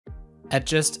At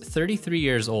just 33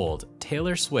 years old,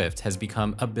 Taylor Swift has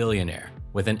become a billionaire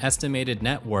with an estimated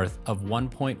net worth of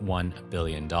 $1.1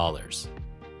 billion.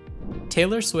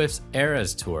 Taylor Swift's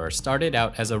Eras Tour started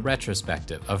out as a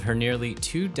retrospective of her nearly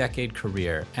two-decade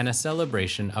career and a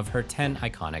celebration of her 10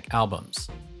 iconic albums.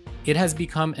 It has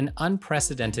become an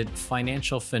unprecedented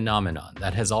financial phenomenon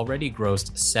that has already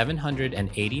grossed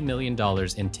 $780 million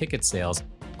in ticket sales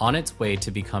on its way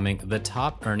to becoming the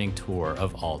top-earning tour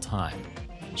of all time.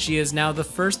 She is now the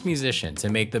first musician to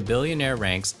make the billionaire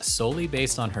ranks solely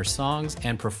based on her songs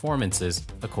and performances,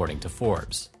 according to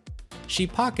Forbes. She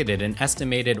pocketed an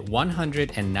estimated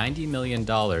 $190 million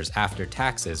after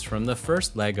taxes from the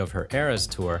first leg of her Eras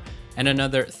Tour and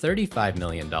another $35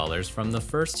 million from the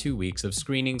first 2 weeks of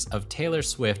screenings of Taylor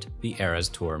Swift: The Eras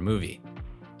Tour movie.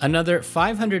 Another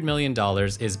 $500 million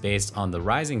is based on the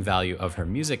rising value of her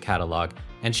music catalog,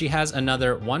 and she has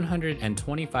another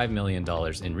 $125 million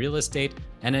in real estate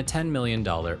and a $10 million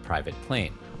private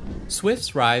plane.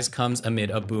 Swift's rise comes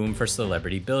amid a boom for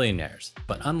celebrity billionaires,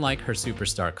 but unlike her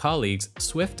superstar colleagues,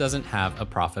 Swift doesn't have a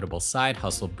profitable side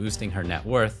hustle boosting her net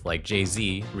worth like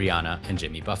Jay-Z, Rihanna, and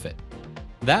Jimmy Buffett.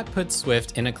 That puts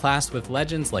Swift in a class with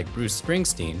legends like Bruce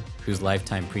Springsteen, whose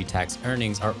lifetime pre-tax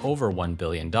earnings are over $1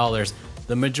 billion,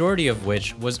 the majority of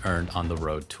which was earned on the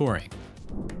road touring.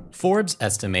 Forbes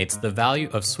estimates the value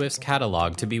of Swift's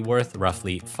catalog to be worth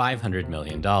roughly $500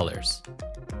 million.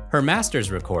 Her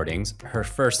master's recordings, her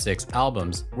first 6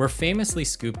 albums, were famously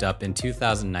scooped up in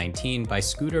 2019 by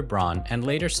Scooter Braun and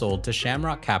later sold to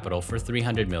Shamrock Capital for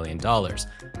 $300 million,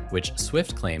 which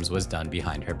Swift claims was done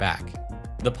behind her back.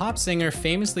 The pop singer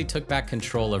famously took back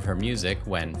control of her music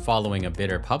when, following a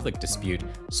bitter public dispute,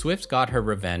 Swift got her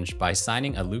revenge by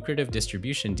signing a lucrative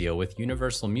distribution deal with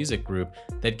Universal Music Group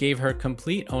that gave her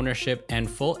complete ownership and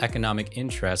full economic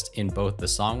interest in both the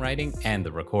songwriting and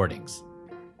the recordings.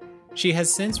 She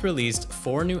has since released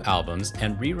 4 new albums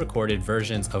and re-recorded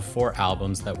versions of 4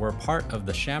 albums that were part of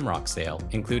the Shamrock sale,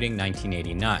 including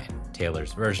 1989,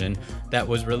 Taylor's version, that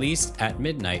was released at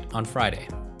midnight on Friday.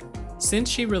 Since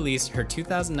she released her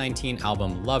 2019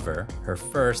 album Lover, her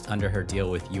first under her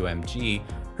deal with UMG,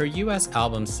 her US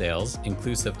album sales,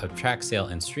 inclusive of track sale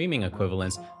and streaming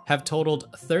equivalents, have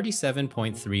totaled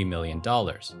 $37.3 million,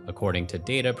 according to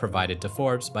data provided to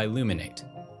Forbes by Luminate.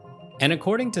 And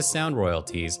according to Sound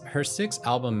Royalties, her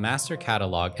 6-album master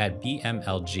catalog at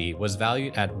BMLG was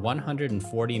valued at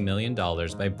 $140 million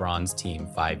by Braun's team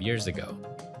 5 years ago.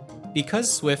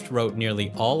 Because Swift wrote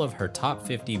nearly all of her top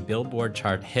 50 Billboard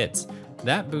chart hits,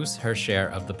 that boosts her share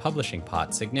of the publishing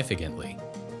pot significantly.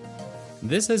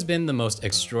 "This has been the most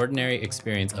extraordinary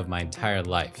experience of my entire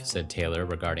life," said Taylor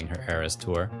regarding her Eras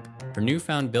Tour. Her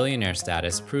newfound billionaire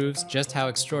status proves just how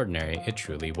extraordinary it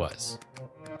truly was.